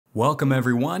Welcome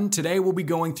everyone. Today we'll be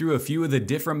going through a few of the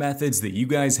different methods that you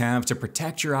guys have to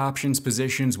protect your options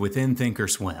positions within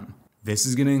ThinkorSwim. This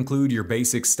is going to include your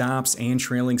basic stops and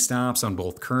trailing stops on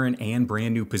both current and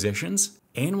brand new positions.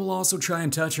 And we'll also try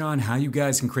and touch on how you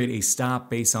guys can create a stop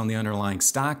based on the underlying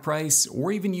stock price,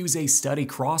 or even use a study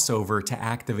crossover to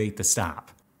activate the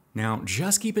stop. Now,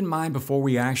 just keep in mind before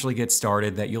we actually get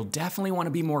started that you'll definitely want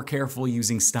to be more careful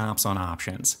using stops on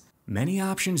options. Many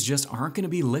options just aren't going to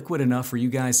be liquid enough for you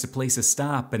guys to place a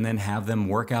stop and then have them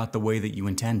work out the way that you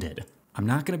intended. I'm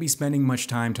not going to be spending much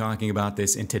time talking about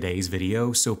this in today's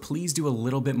video, so please do a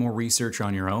little bit more research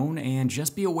on your own and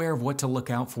just be aware of what to look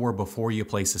out for before you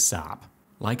place a stop.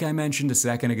 Like I mentioned a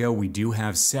second ago, we do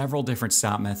have several different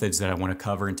stop methods that I want to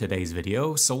cover in today's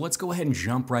video, so let's go ahead and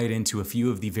jump right into a few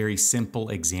of the very simple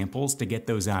examples to get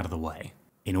those out of the way.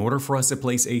 In order for us to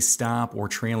place a stop or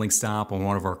trailing stop on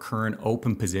one of our current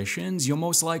open positions, you'll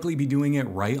most likely be doing it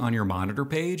right on your monitor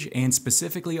page and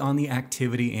specifically on the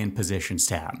Activity and Positions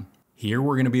tab. Here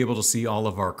we're going to be able to see all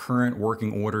of our current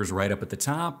working orders right up at the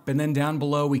top, and then down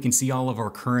below we can see all of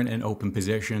our current and open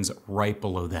positions right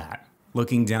below that.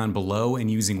 Looking down below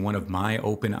and using one of my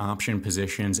open option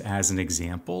positions as an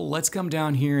example, let's come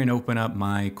down here and open up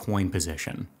my coin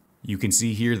position. You can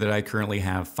see here that I currently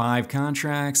have 5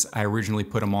 contracts. I originally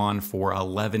put them on for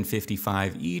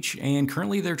 $11.55 each, and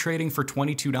currently they're trading for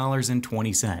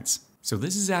 $22.20. So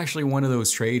this is actually one of those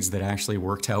trades that actually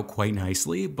worked out quite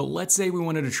nicely, but let's say we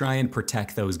wanted to try and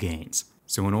protect those gains.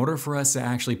 So in order for us to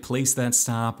actually place that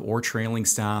stop or trailing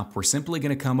stop, we're simply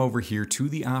going to come over here to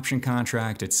the option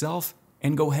contract itself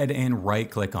and go ahead and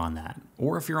right click on that.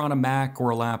 Or if you're on a Mac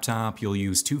or a laptop, you'll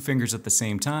use 2 fingers at the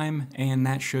same time, and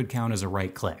that should count as a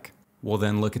right click. We'll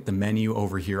then look at the menu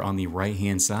over here on the right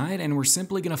hand side, and we're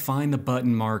simply going to find the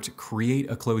button marked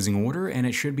Create a Closing Order, and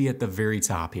it should be at the very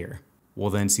top here. We'll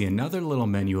then see another little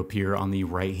menu appear on the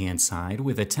right hand side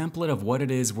with a template of what it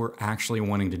is we're actually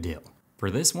wanting to do. For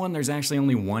this one, there's actually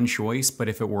only one choice, but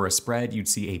if it were a spread, you'd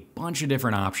see a bunch of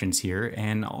different options here,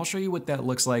 and I'll show you what that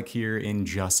looks like here in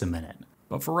just a minute.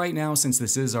 But for right now, since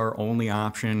this is our only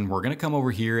option, we're going to come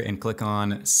over here and click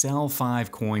on Sell 5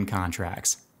 Coin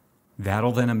Contracts.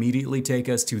 That'll then immediately take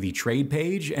us to the trade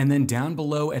page, and then down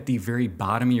below at the very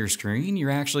bottom of your screen,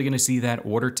 you're actually going to see that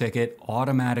order ticket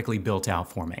automatically built out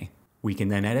for me. We can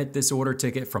then edit this order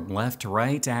ticket from left to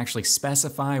right to actually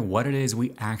specify what it is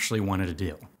we actually wanted to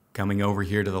do. Coming over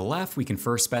here to the left, we can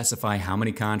first specify how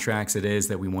many contracts it is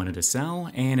that we wanted to sell,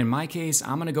 and in my case,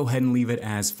 I'm going to go ahead and leave it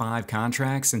as 5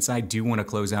 contracts since I do want to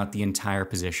close out the entire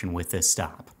position with this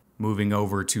stop. Moving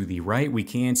over to the right, we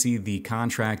can see the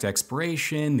contract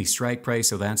expiration, the strike price,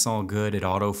 so that's all good, it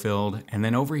auto-filled. And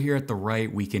then over here at the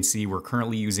right, we can see we're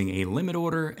currently using a limit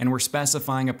order and we're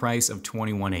specifying a price of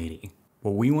 $21.80.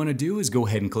 What we want to do is go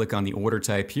ahead and click on the order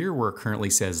type here where it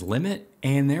currently says limit,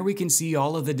 and there we can see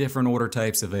all of the different order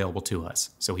types available to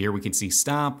us. So here we can see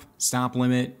stop, stop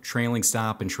limit, trailing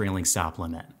stop, and trailing stop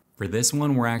limit. For this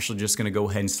one, we're actually just going to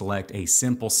go ahead and select a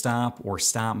simple stop or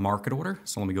stop market order.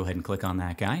 So let me go ahead and click on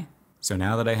that guy. So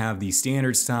now that I have the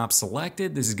standard stop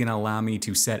selected, this is going to allow me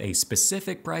to set a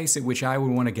specific price at which I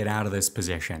would want to get out of this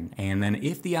position. And then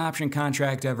if the option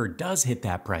contract ever does hit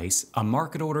that price, a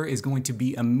market order is going to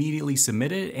be immediately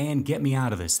submitted and get me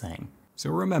out of this thing.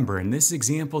 So remember, in this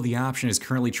example, the option is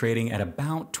currently trading at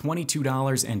about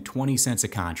 $22.20 a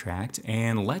contract.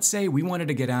 And let's say we wanted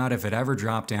to get out if it ever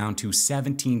dropped down to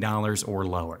 $17 or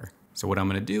lower. So what I'm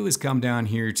going to do is come down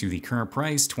here to the current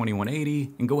price,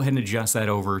 $21.80, and go ahead and adjust that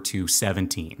over to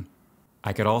 17.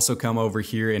 I could also come over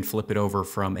here and flip it over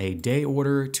from a day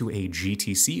order to a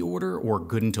GTC order or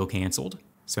good until canceled.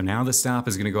 So now the stop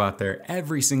is going to go out there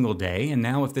every single day, and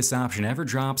now if this option ever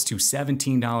drops to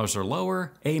 $17 or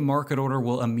lower, a market order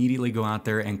will immediately go out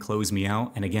there and close me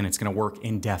out, and again, it's going to work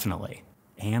indefinitely.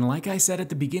 And like I said at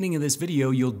the beginning of this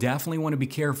video, you'll definitely want to be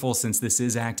careful since this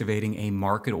is activating a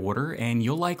market order, and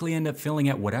you'll likely end up filling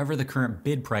at whatever the current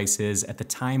bid price is at the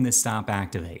time this stop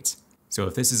activates. So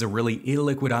if this is a really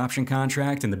illiquid option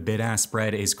contract and the bid-ask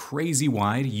spread is crazy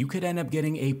wide, you could end up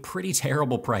getting a pretty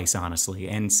terrible price, honestly,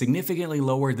 and significantly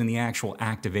lower than the actual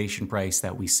activation price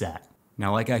that we set.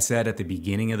 Now, like I said at the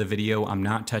beginning of the video, I'm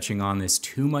not touching on this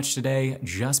too much today.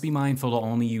 Just be mindful to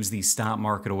only use these stop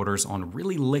market orders on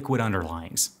really liquid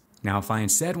underlyings. Now, if I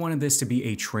instead wanted this to be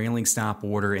a trailing stop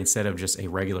order instead of just a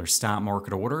regular stop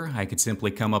market order, I could simply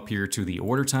come up here to the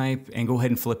order type and go ahead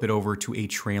and flip it over to a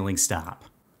trailing stop.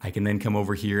 I can then come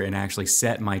over here and actually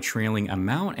set my trailing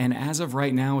amount, and as of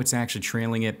right now, it's actually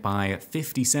trailing it by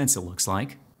 50 cents, it looks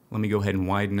like. Let me go ahead and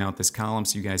widen out this column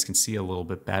so you guys can see a little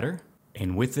bit better.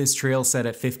 And with this trail set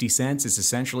at 50 cents, it's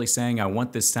essentially saying I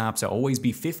want this stop to always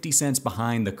be 50 cents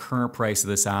behind the current price of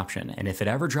this option. And if it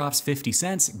ever drops 50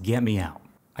 cents, get me out.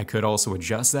 I could also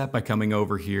adjust that by coming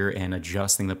over here and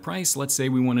adjusting the price. Let's say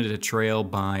we wanted to trail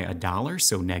by $1,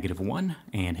 so -1,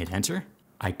 and hit enter.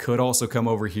 I could also come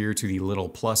over here to the little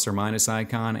plus or minus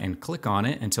icon and click on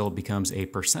it until it becomes a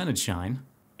percentage sign.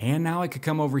 And now I could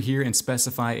come over here and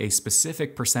specify a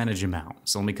specific percentage amount.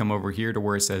 So let me come over here to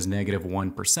where it says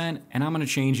 -1%, and I'm gonna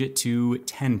change it to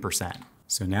 10%.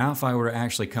 So now if I were to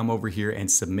actually come over here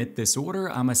and submit this order,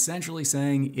 I'm essentially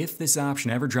saying if this option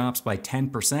ever drops by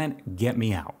 10%, get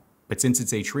me out. But since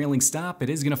it's a trailing stop, it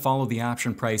is gonna follow the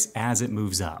option price as it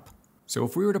moves up. So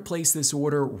if we were to place this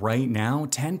order right now,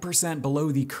 10%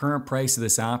 below the current price of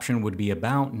this option would be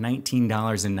about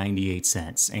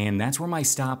 $19.98, and that's where my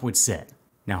stop would sit.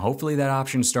 Now hopefully that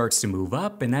option starts to move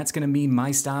up, and that's gonna mean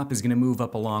my stop is gonna move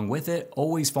up along with it,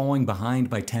 always falling behind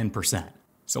by 10%.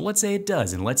 So let's say it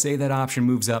does, and let's say that option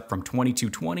moves up from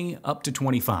 22.20 up to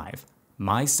 25.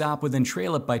 My stop would then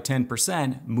trail it by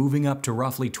 10%, moving up to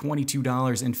roughly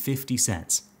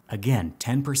 $22.50. Again,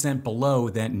 10% below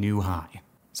that new high.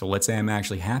 So let's say I'm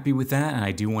actually happy with that and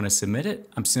I do want to submit it.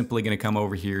 I'm simply going to come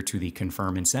over here to the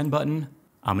confirm and send button.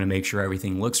 I'm going to make sure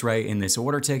everything looks right in this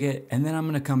order ticket, and then I'm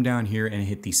going to come down here and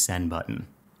hit the send button.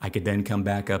 I could then come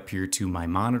back up here to my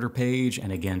monitor page,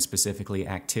 and again, specifically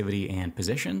activity and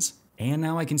positions. And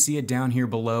now I can see it down here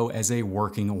below as a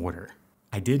working order.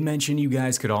 I did mention you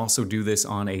guys could also do this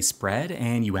on a spread,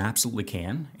 and you absolutely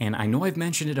can. And I know I've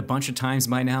mentioned it a bunch of times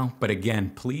by now, but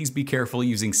again, please be careful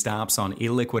using stops on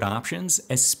illiquid options,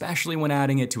 especially when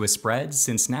adding it to a spread,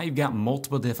 since now you've got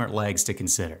multiple different legs to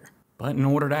consider. But in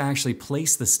order to actually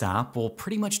place the stop, we'll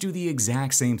pretty much do the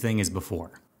exact same thing as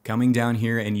before. Coming down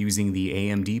here and using the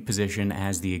AMD position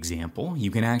as the example,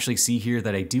 you can actually see here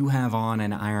that I do have on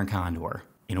an iron condor.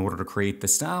 In order to create the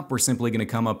stop, we're simply going to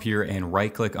come up here and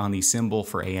right click on the symbol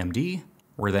for AMD.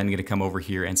 We're then going to come over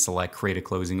here and select create a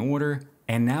closing order.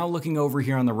 And now looking over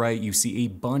here on the right, you see a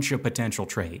bunch of potential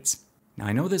trades. Now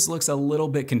I know this looks a little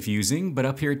bit confusing, but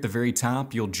up here at the very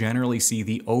top, you'll generally see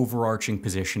the overarching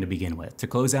position to begin with, to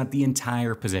close out the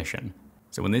entire position.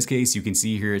 So in this case, you can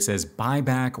see here it says buy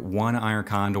back 1 iron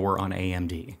condor on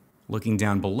AMD. Looking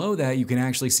down below that, you can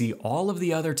actually see all of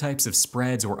the other types of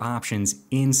spreads or options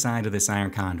inside of this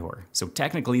iron condor. So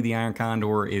technically the iron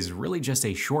condor is really just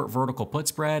a short vertical put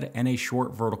spread and a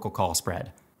short vertical call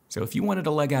spread. So if you wanted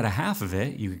to leg out a half of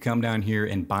it, you could come down here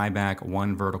and buy back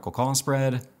 1 vertical call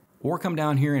spread, or come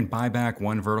down here and buy back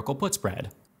 1 vertical put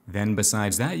spread. Then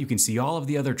besides that, you can see all of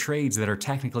the other trades that are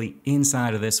technically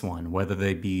inside of this one, whether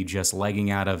they be just legging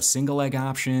out of single leg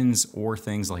options or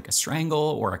things like a strangle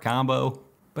or a combo.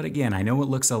 But again, I know it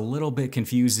looks a little bit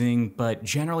confusing, but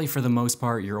generally for the most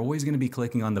part, you're always going to be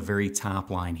clicking on the very top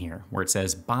line here, where it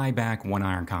says buy back 1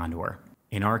 iron condor.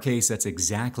 In our case, that's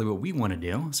exactly what we want to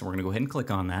do, so we're going to go ahead and click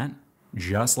on that.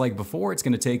 Just like before, it's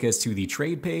going to take us to the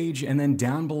trade page, and then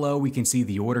down below we can see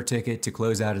the order ticket to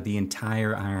close out of the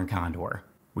entire iron condor.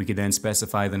 We could then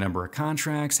specify the number of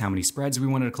contracts, how many spreads we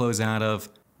wanted to close out of.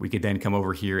 We could then come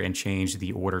over here and change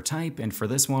the order type, and for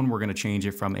this one, we're going to change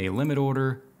it from a limit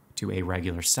order to a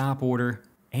regular stop order.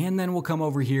 And then we'll come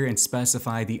over here and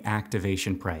specify the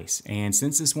activation price. And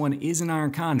since this one is an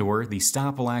iron condor, the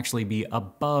stop will actually be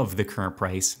above the current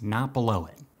price, not below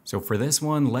it. So for this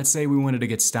one, let's say we wanted to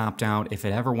get stopped out if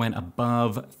it ever went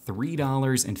above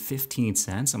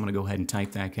 $3.15. I'm gonna go ahead and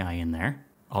type that guy in there.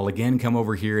 I'll again come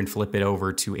over here and flip it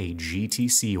over to a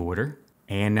GTC order.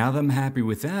 And now that I'm happy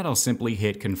with that, I'll simply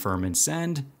hit confirm and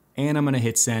send, and I'm gonna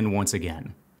hit send once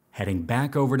again. Heading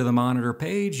back over to the monitor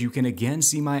page, you can again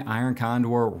see my iron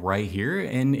condor right here,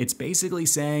 and it's basically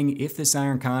saying if this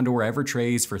iron condor ever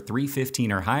trades for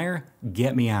 $3.15 or higher,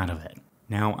 get me out of it.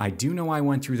 Now, I do know I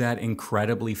went through that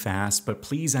incredibly fast, but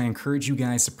please, I encourage you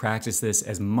guys to practice this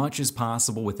as much as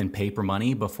possible within paper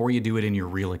money before you do it in your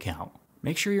real account.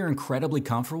 Make sure you're incredibly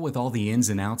comfortable with all the ins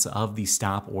and outs of the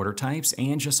stop order types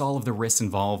and just all of the risks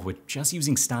involved with just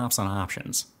using stops on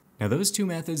options. Now, those 2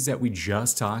 methods that we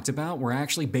just talked about, we're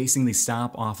actually basing the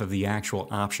stop off of the actual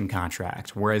option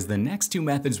contract, whereas the next 2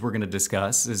 methods we're going to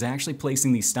discuss is actually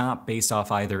placing the stop based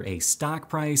off either a stock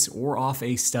price or off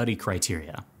a study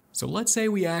criteria. So let's say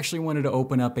we actually wanted to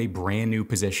open up a brand new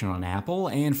position on Apple,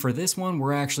 and for this one,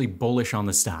 we're actually bullish on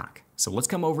the stock. So let's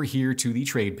come over here to the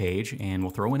trade page, and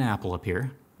we'll throw an Apple up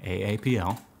here,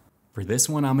 AAPL. For this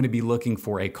one, I'm going to be looking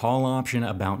for a call option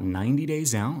about 90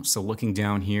 days out. So looking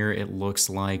down here, it looks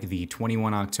like the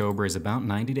 21 October is about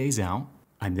 90 days out.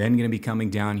 I'm then going to be coming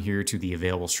down here to the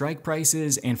available strike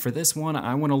prices, and for this one,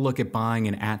 I want to look at buying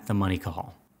an at the money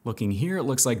call. Looking here, it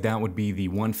looks like that would be the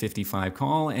 155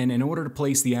 call, and in order to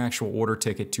place the actual order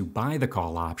ticket to buy the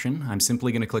call option, I'm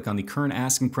simply going to click on the current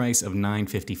asking price of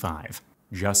 $9.55.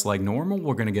 Just like normal,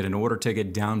 we're going to get an order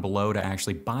ticket down below to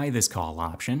actually buy this call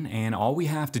option, and all we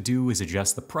have to do is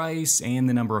adjust the price and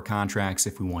the number of contracts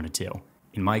if we wanted to.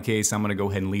 In my case, I'm going to go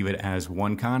ahead and leave it as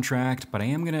one contract, but I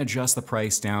am going to adjust the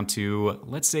price down to,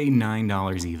 let's say,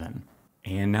 $9 even.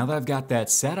 And now that I've got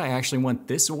that set, I actually want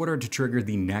this order to trigger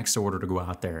the next order to go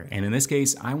out there. And in this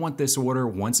case, I want this order,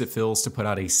 once it fills, to put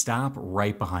out a stop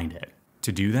right behind it.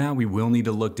 To do that, we will need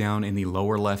to look down in the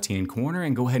lower left-hand corner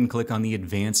and go ahead and click on the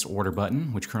advanced order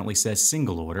button, which currently says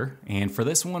single order. And for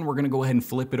this one, we're going to go ahead and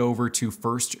flip it over to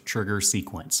first trigger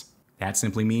sequence. That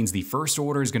simply means the first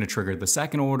order is going to trigger the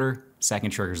second order,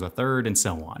 second triggers the third, and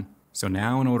so on. So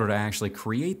now in order to actually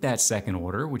create that second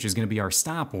order, which is going to be our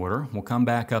stop order, we'll come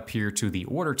back up here to the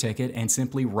order ticket and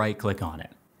simply right click on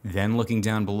it. Then looking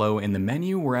down below in the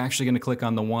menu, we're actually going to click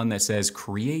on the one that says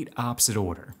create opposite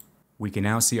order. We can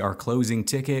now see our closing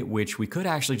ticket, which we could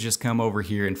actually just come over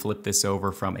here and flip this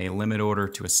over from a limit order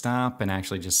to a stop and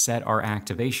actually just set our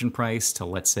activation price to,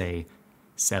 let's say,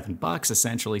 $7,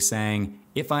 essentially saying,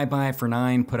 if I buy it for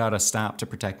 $9, put out a stop to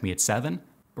protect me at $7.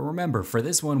 But remember, for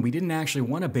this one, we didn't actually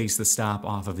want to base the stop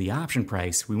off of the option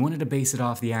price. We wanted to base it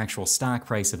off the actual stock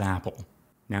price of Apple.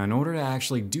 Now, in order to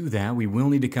actually do that, we will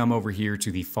need to come over here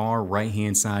to the far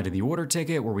right-hand side of the order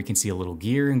ticket where we can see a little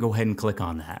gear and go ahead and click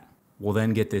on that. We'll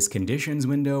then get this conditions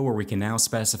window where we can now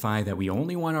specify that we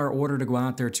only want our order to go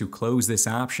out there to close this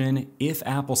option if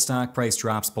Apple stock price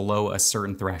drops below a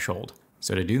certain threshold.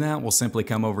 So to do that, we'll simply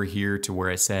come over here to where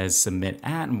it says submit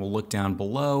at, and we'll look down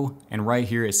below, and right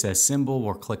here it says symbol.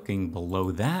 We're clicking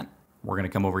below that. We're going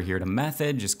to come over here to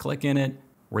method, just click in it.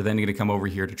 We're then going to come over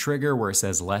here to trigger where it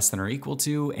says less than or equal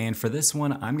to, and for this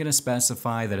one, I'm going to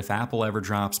specify that if Apple ever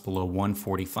drops below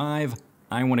 145,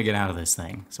 I want to get out of this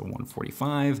thing. So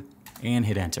 145, and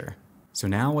hit enter. So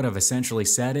now what I've essentially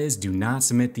said is do not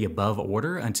submit the above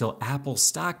order until Apple's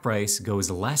stock price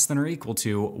goes less than or equal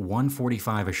to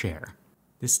 145 a share.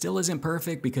 This still isn't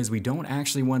perfect because we don't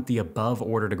actually want the above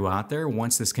order to go out there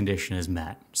once this condition is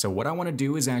met. So what I want to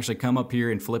do is actually come up here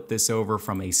and flip this over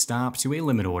from a stop to a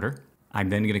limit order.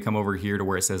 I'm then going to come over here to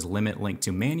where it says limit link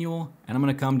to manual, and I'm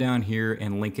going to come down here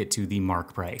and link it to the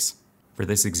mark price. For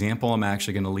this example, I'm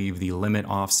actually going to leave the limit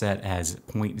offset as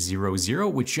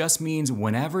 0.00, which just means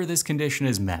whenever this condition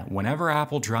is met, whenever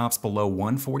Apple drops below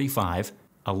 145,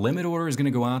 a limit order is going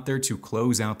to go out there to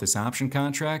close out this option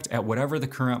contract at whatever the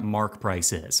current mark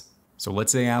price is. So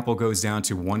let's say Apple goes down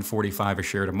to 145 a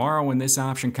share tomorrow and this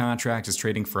option contract is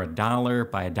trading for $1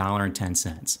 by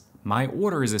 $1.10. My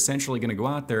order is essentially going to go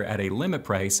out there at a limit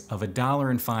price of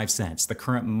 $1.05, the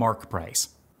current mark price.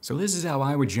 So this is how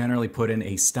I would generally put in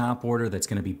a stop order that's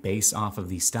going to be based off of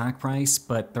the stock price,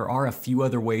 but there are a few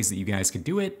other ways that you guys could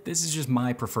do it. This is just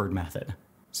my preferred method.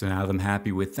 So now that I'm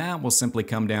happy with that, we'll simply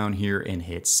come down here and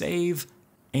hit save.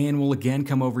 And we'll again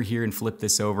come over here and flip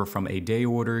this over from a day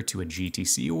order to a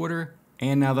GTC order.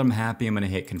 And now that I'm happy, I'm going to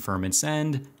hit confirm and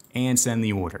send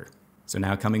the order. So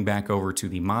now coming back over to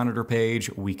the monitor page,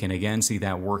 we can again see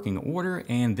that working order.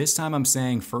 And this time I'm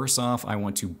saying, first off, I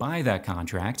want to buy that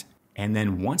contract. And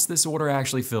then once this order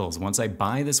actually fills, once I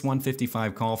buy this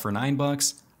 155 call for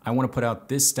 $9, I want to put out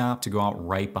this stop to go out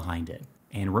right behind it.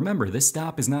 And remember, this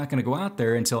stop is not going to go out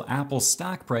there until Apple's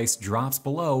stock price drops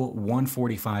below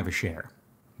 145 a share.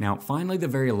 Now, finally, the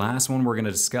very last one we're going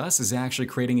to discuss is actually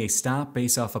creating a stop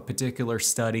based off a particular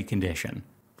study condition.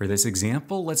 For this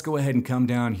example, let's go ahead and come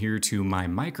down here to my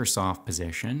Microsoft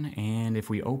position. And if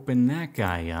we open that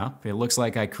guy up, it looks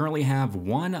like I currently have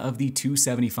one of the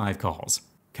 275 calls.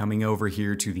 Coming over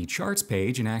here to the charts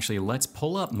page, and actually let's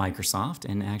pull up Microsoft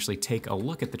and actually take a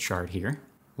look at the chart here.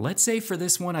 Let's say for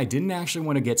this one, I didn't actually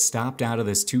want to get stopped out of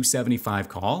this 275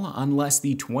 call unless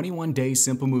the 21-day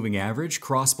simple moving average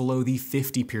crossed below the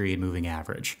 50-period moving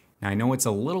average. Now, I know it's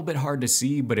a little bit hard to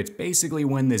see, but it's basically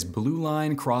when this blue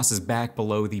line crosses back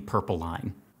below the purple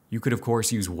line. You could, of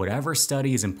course, use whatever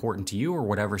study is important to you or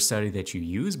whatever study that you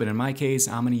use, but in my case,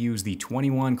 I'm going to use the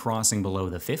 21 crossing below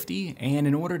the 50, and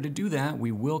in order to do that,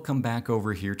 we will come back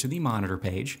over here to the monitor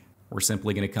page. We're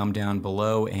simply going to come down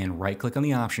below and right-click on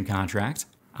the option contract.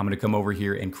 I'm going to come over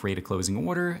here and create a closing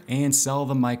order and sell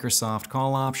the Microsoft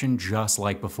call option just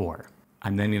like before.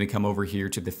 I'm then going to come over here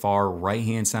to the far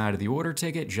right-hand side of the order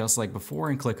ticket just like before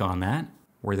and click on that.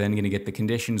 We're then going to get the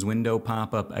conditions window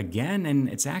pop up again, and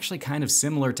it's actually kind of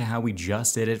similar to how we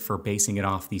just did it for basing it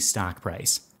off the stock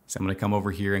price. So I'm going to come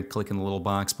over here and click in the little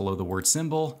box below the word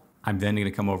symbol. I'm then going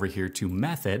to come over here to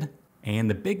method. And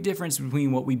the big difference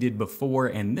between what we did before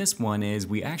and this one is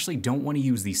we actually don't want to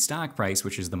use the stock price,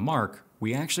 which is the mark.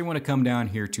 We actually want to come down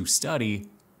here to study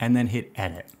and then hit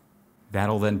edit.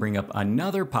 That'll then bring up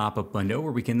another pop-up window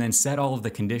where we can then set all of the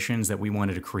conditions that we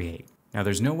wanted to create. Now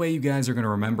there's no way you guys are going to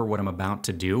remember what I'm about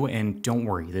to do, and don't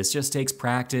worry, this just takes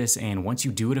practice, and once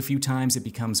you do it a few times, it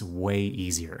becomes way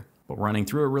easier. But running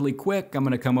through it really quick, I'm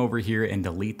going to come over here and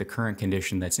delete the current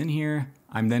condition that's in here.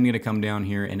 I'm then going to come down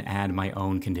here and add my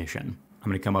own condition. I'm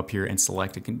going to come up here and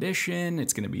select a condition.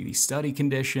 It's going to be the study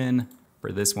condition.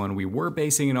 For this one, we were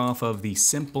basing it off of the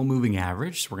simple moving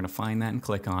average, so we're going to find that and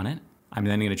click on it. I'm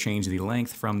then going to change the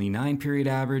length from the 9-period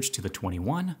average to the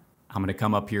 21. I'm going to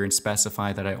come up here and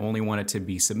specify that I only want it to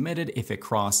be submitted if it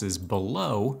crosses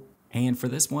below. And for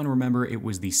this one, remember, it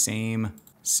was the same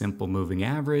simple moving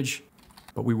average,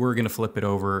 but we were going to flip it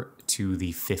over to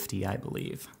the 50, I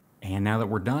believe. And now that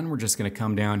we're done, we're just going to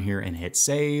come down here and hit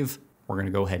save. We're going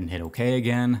to go ahead and hit OK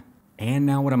again. And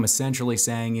now what I'm essentially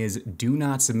saying is do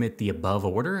not submit the above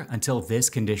order until this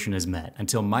condition is met,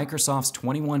 until Microsoft's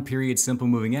 21-period simple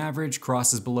moving average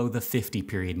crosses below the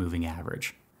 50-period moving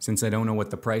average. Since I don't know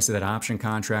what the price of that option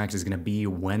contract is going to be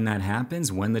when that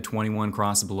happens, when the 21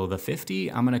 crosses below the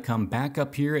 50, I'm going to come back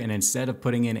up here, and instead of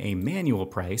putting in a manual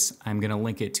price, I'm going to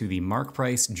link it to the mark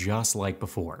price just like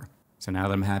before. So now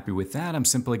that I'm happy with that, I'm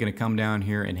simply going to come down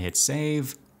here and hit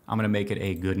save. I'm going to make it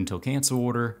a good until cancel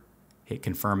order, hit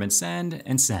confirm and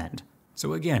send.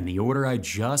 So again, the order I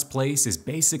just placed is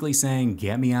basically saying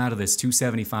get me out of this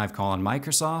 275 call on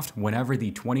Microsoft whenever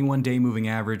the 21-day moving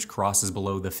average crosses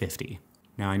below the 50.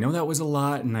 Now I know that was a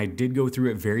lot and I did go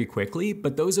through it very quickly,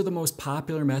 but those are the most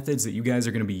popular methods that you guys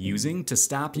are going to be using to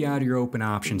stop you out of your open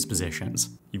options positions.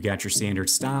 You've got your standard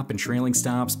stop and trailing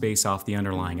stops based off the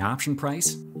underlying option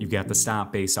price. You've got the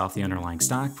stop based off the underlying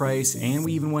stock price, and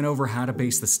we even went over how to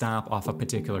base the stop off a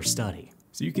particular study.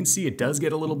 So you can see it does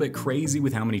get a little bit crazy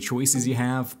with how many choices you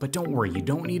have, but don't worry, you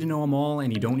don't need to know them all,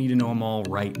 and you don't need to know them all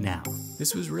right now.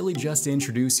 This was really just to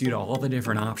introduce you to all the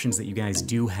different options that you guys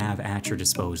do have at your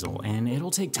disposal, and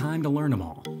it'll take time to learn them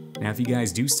all. Now, if you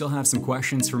guys do still have some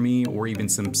questions for me, or even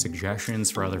some suggestions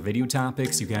for other video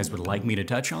topics you guys would like me to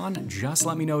touch on, just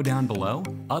let me know down below.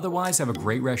 Otherwise, have a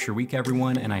great rest of your week,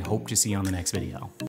 everyone, and I hope to see you on the next video.